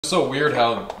It's so weird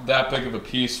how that big of a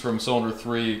piece from cylinder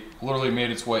 3 literally made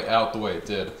its way out the way it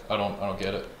did. I don't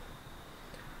get it.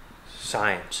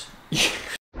 Science.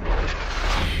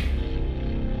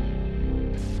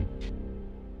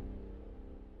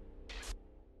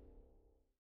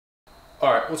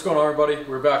 Alright, what's going on everybody?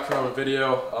 We're back for another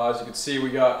video. As you can see, we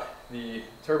got the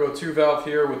turbo 2 valve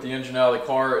here with the engine out of the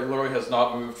car. It literally has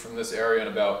not moved from this area in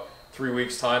about 3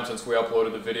 weeks time since we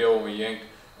uploaded the video when we yanked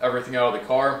everything out of the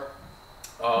car.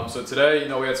 So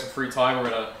today, we had some free time.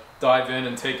 We're going to dive in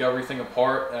and take everything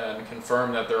apart and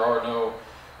confirm that there are no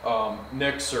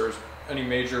nicks or any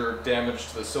major damage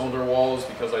to the cylinder walls,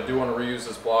 because I do want to reuse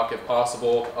this block if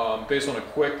possible. Based on a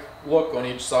quick look on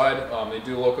each side, they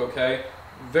do look okay.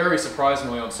 Very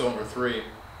surprisingly on cylinder 3,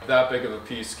 that big of a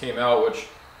piece came out, which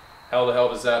how the hell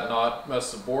does that not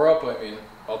mess the bore up? I mean,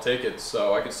 I'll take it.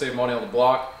 So I could save money on the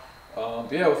block.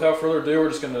 But yeah, without further ado, we're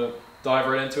just going to dive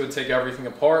right into it, take everything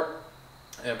apart,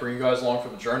 and bring you guys along for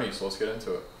the journey. So let's get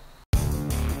into it.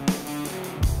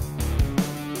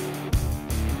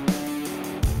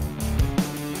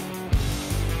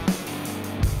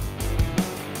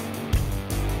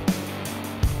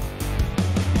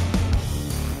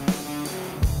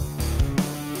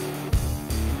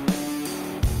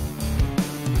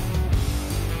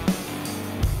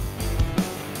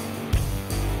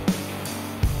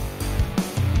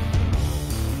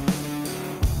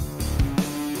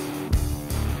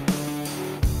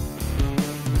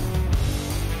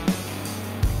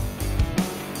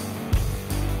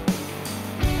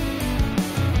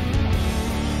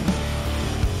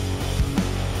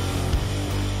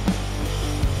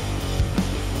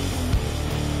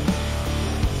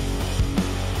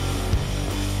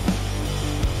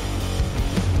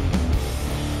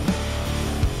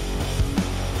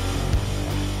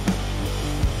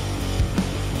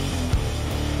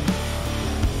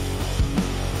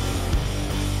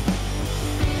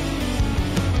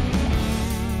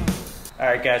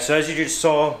 Alright guys, so as you just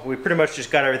saw, we pretty much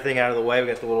just got everything out of the way. We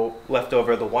got the little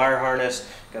leftover of the wire harness,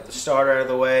 got the starter out of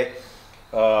the way,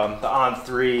 the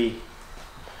on-3,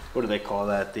 what do they call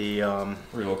that? The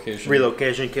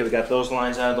relocation kit. We got those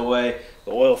lines out of the way,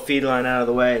 the oil feed line out of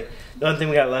the way. The only thing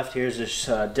we got left here is this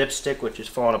dipstick, which is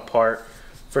falling apart.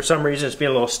 For some reason it's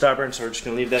being a little stubborn, so we're just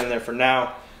going to leave that in there for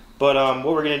now. But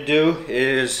what we're going to do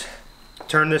is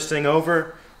turn this thing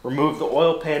over, remove the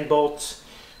oil pan bolts.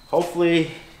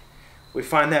 Hopefully we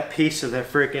find that piece of that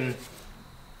freaking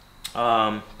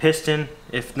piston.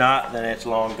 If not, then it's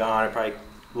long gone. It probably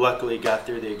luckily got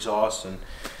through the exhaust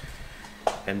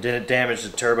and didn't damage the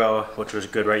turbo, which was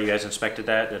good, right? You guys inspected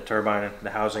that? The turbine, the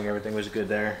housing, everything was good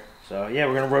there. So yeah,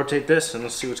 we're gonna rotate this and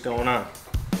let's see what's going on.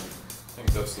 I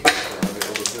think that's the best we're going to be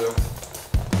able to do.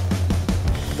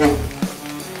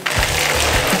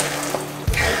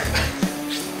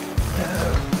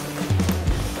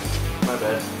 My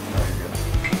bad.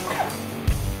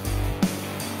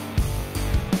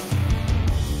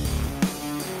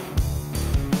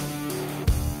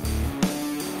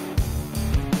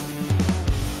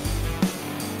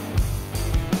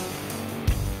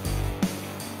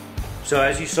 So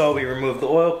as you saw, we removed the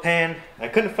oil pan. I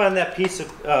couldn't find that piece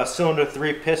of cylinder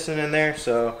 3 piston in there,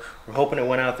 so we're hoping it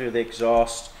went out through the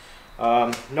exhaust.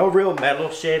 No real metal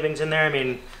shavings in there. I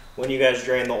mean, when you guys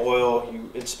drained the oil, you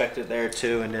inspected there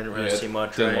too and didn't really see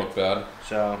much, right? Didn't look bad.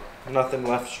 So nothing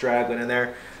left straggling in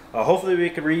there. Hopefully we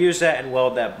could reuse that and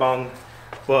weld that bung.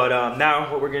 But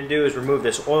now what we're gonna do is remove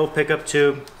this oil pickup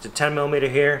tube. It's a 10mm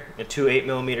here and two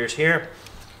 8mm here.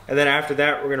 And then after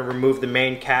that, we're gonna remove the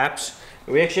main caps.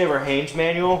 We actually have our Haynes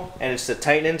manual, and it's the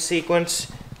tightening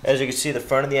sequence. As you can see, the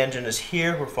front of the engine is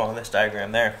here. We're following this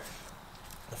diagram there.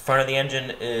 The front of the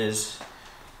engine is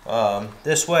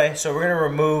this way. So we're gonna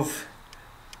remove,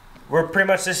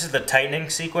 this is the tightening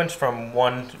sequence from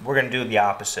 1, we're gonna do the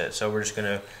opposite. So we're just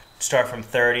gonna start from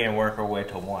 30 and work our way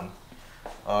to 1.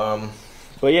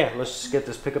 But yeah, let's just get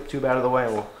this pickup tube out of the way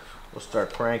and we'll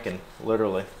start cranking,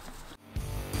 literally.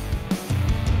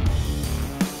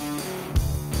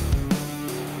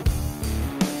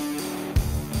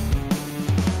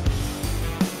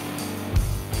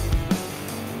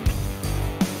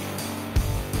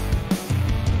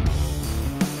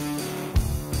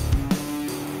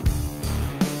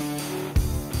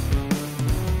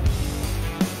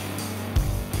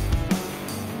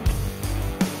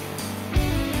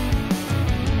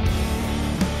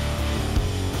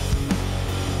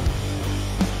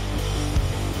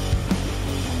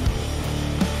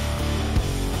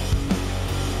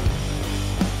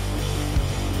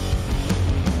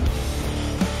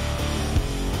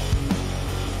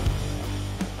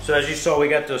 So as you saw, we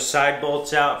got those side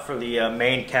bolts out for the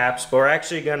main caps, but we're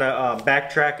actually gonna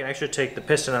backtrack and actually take the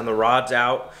piston on the rods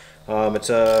out. It's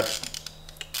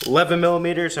 11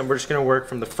 millimeters, and we're just gonna work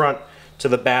from the front to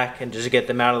the back and just get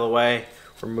them out of the way.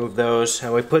 Remove those,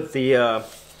 and we put the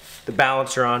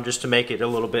balancer on just to make it a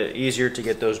little bit easier to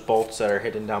get those bolts that are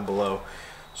hidden down below.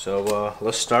 So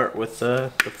let's start with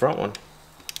the front one.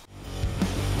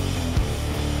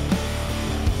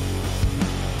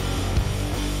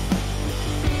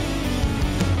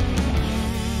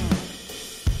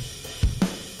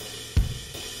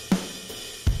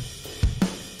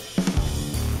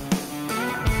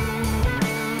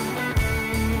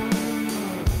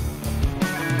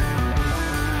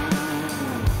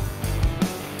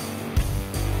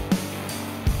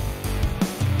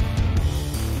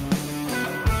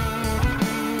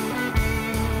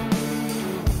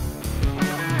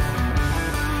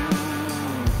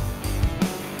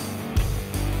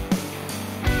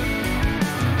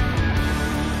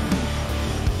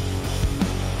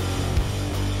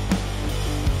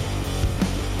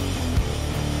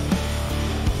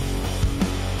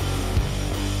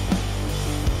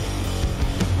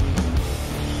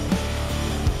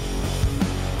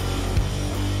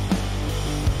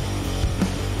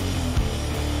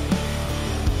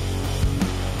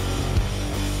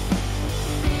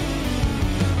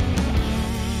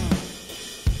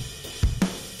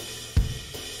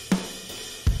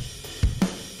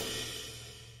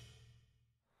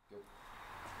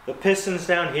 The pistons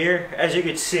down here, as you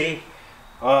can see,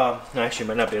 actually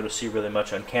might not be able to see really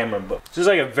much on camera, but this is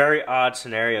like a very odd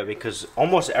scenario because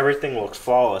almost everything looks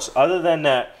flawless other than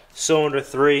that cylinder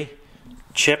 3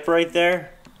 chip right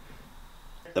there.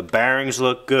 The bearings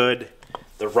look good,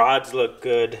 the rods look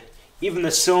good, even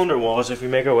the cylinder walls, if we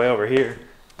make our way over here.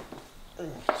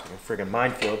 It's like a friggin'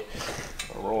 minefield.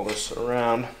 I'll roll this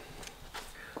around.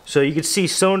 So you can see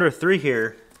cylinder 3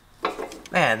 here.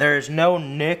 Man, there's no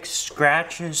nicks,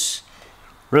 scratches,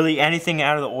 really anything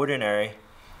out of the ordinary.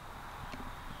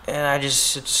 And it's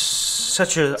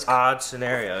such an odd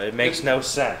scenario. It makes no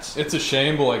sense. It's a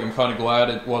shame, but like I'm kind of glad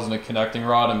it wasn't a connecting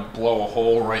rod and blow a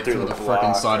hole right through the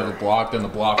freaking side of the block. Then the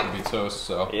block would be toast.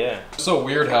 So yeah, it's so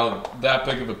weird how that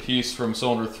big of a piece from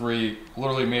cylinder 3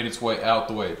 literally made its way out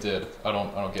the way it did. I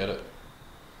don't get it.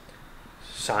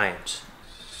 Science.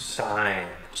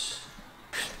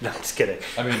 No, just kidding.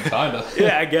 I mean, kinda.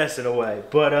 Yeah, I guess in a way.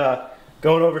 But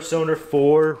going over cylinder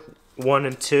 4, 1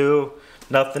 and 2,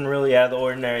 nothing really out of the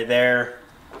ordinary there.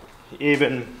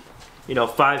 Even, you know,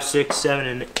 5, 6,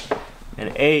 7,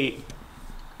 and 8.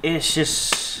 It's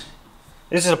just,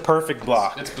 this is a perfect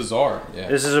block. It's bizarre. Yeah.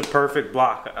 This is a perfect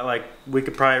block. Like, we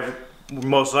could probably, we're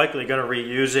most likely gonna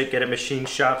reuse it, get a machine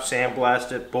shop,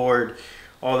 sandblast it, board,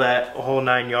 all that, a whole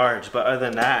 9 yards. But other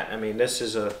than that, I mean, this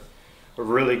is a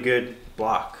really good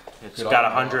block. It's got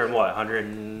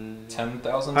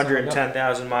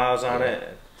 110,000 miles on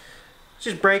it. It's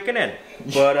just breaking in.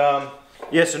 But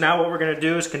yeah, so now what we're gonna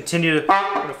do is continue to,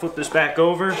 we're gonna flip this back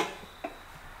over.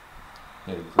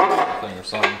 Maybe grease the thing or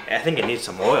something. I think it needs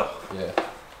some oil. Yeah.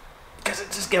 Because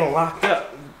it's just getting locked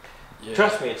up. Yeah.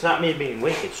 Trust me, it's not me being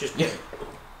weak, it's just getting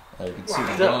you can see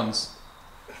the guns.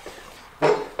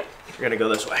 We're gonna go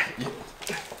this way. Yeah.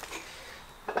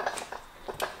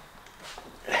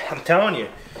 I'm telling you.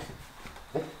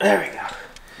 There we go.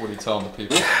 What are you telling the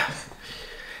people?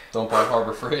 Don't buy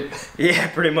Harbor Freight? Yeah,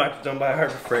 pretty much. Don't buy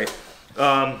Harbor Freight.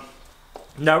 Now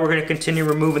we're going to continue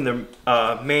removing the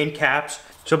main caps.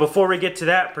 So before we get to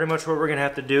that, pretty much what we're going to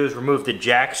have to do is remove the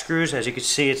jack screws. As you can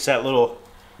see, it's that little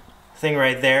thing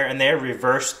right there, and they're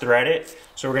reverse threaded.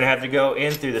 So we're going to have to go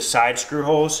in through the side screw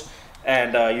holes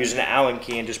and use an Allen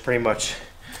key and just pretty much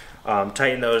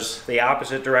tighten those the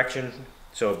opposite direction.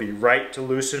 So it'll be right to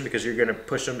loosen because you're going to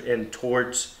push them in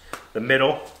towards the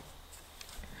middle.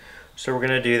 So we're going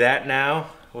to do that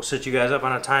now. We'll set you guys up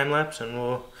on a time lapse, and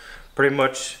we'll pretty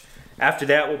much, after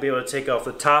that, we'll be able to take off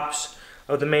the tops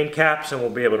of the main caps, and we'll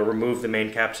be able to remove the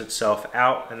main caps itself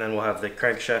out, and then we'll have the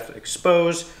crankshaft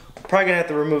exposed. We're probably going to have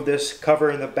to remove this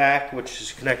cover in the back, which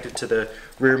is connected to the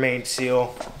rear main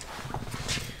seal.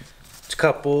 It's a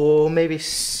couple, maybe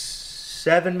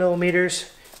 7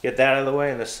 millimeters. Get that out of the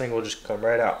way, and this thing will just come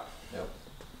right out. Yep.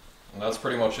 And that's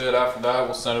pretty much it. After that,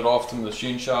 we'll send it off to the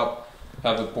machine shop,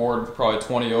 have it bored probably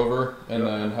 20 over, and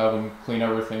then have them clean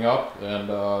everything up and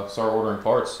start ordering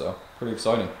parts. So pretty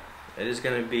exciting. It is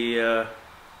going to be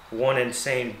one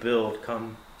insane build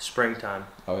come springtime.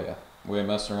 Oh yeah, we ain't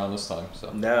messing around this time.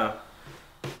 So no.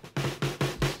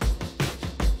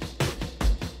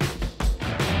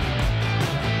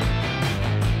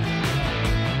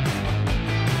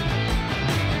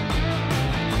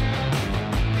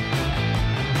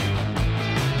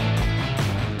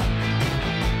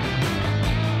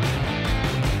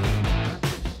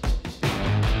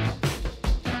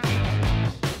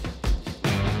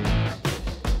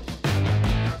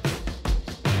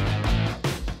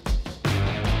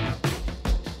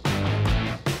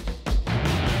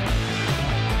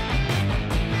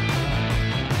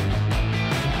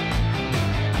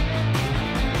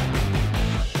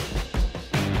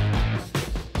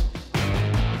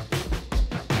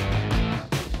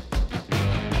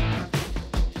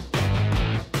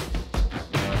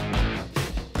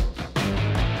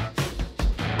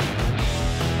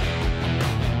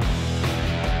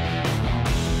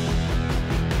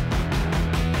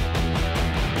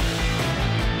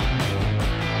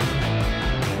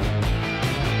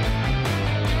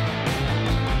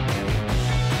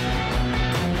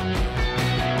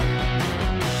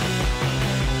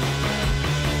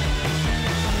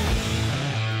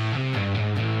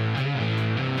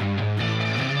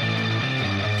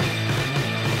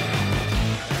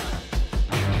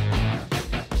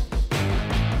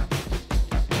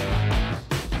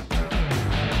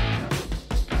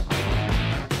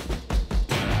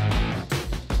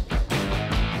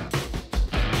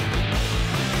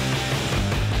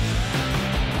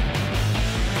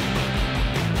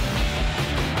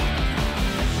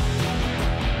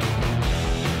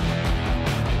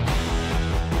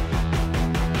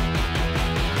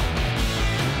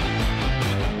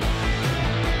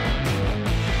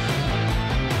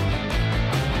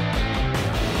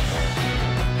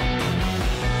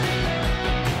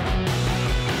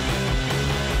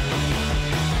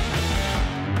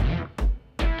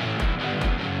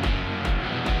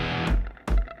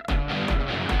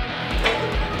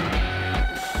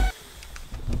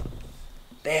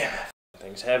 Damn, that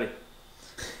thing's heavy.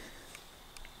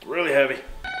 Really heavy.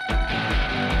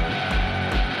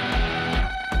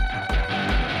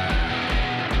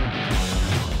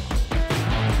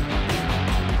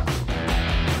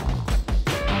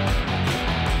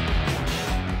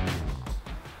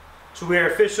 So we are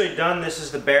officially done. This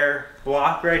is the bare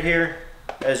block right here.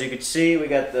 As you can see, we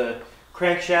got the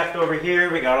crankshaft over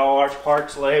here. We got all our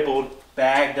parts labeled,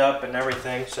 bagged up and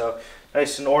everything. So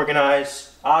nice and organized.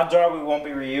 Odds are we won't be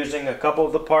reusing a couple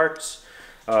of the parts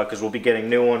because we'll be getting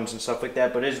new ones and stuff like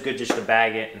that. But it is good just to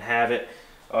bag it and have it.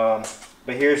 But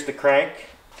here's the crank.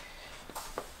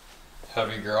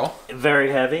 Heavy girl.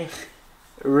 Very heavy.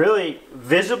 Really,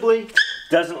 visibly,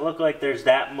 doesn't look like there's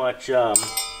that much wear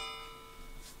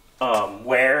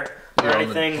or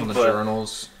anything. On the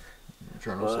journals.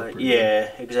 Journals look pretty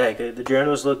yeah, good. Exactly. The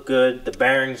journals look good. The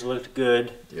bearings looked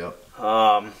good. Yep.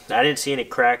 I didn't see any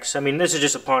cracks. I mean, this is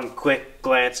just upon quick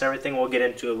glance. Everything we'll get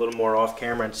into a little more off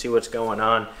camera and see what's going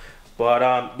on. But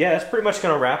yeah, that's pretty much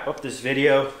going to wrap up this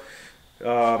video.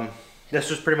 This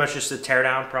was pretty much just the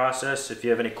teardown process. If you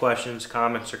have any questions,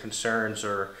 comments, or concerns,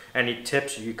 or any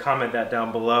tips, you comment that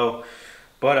down below.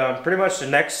 But pretty much the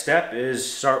next step is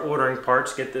start ordering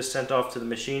parts, get this sent off to the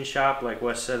machine shop, like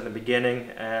Wes said in the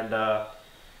beginning, and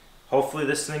hopefully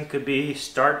this thing could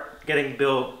start getting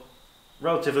built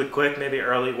relatively quick, maybe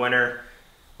early winter.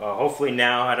 Hopefully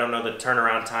now. I don't know the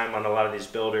turnaround time on a lot of these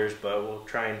builders, but we'll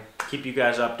try and keep you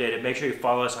guys updated. Make sure you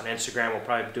follow us on Instagram. We'll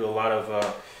probably do a lot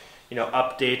of you know,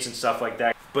 updates and stuff like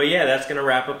that. But yeah, that's gonna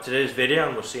wrap up today's video,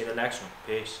 and we'll see you in the next one.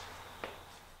 Peace.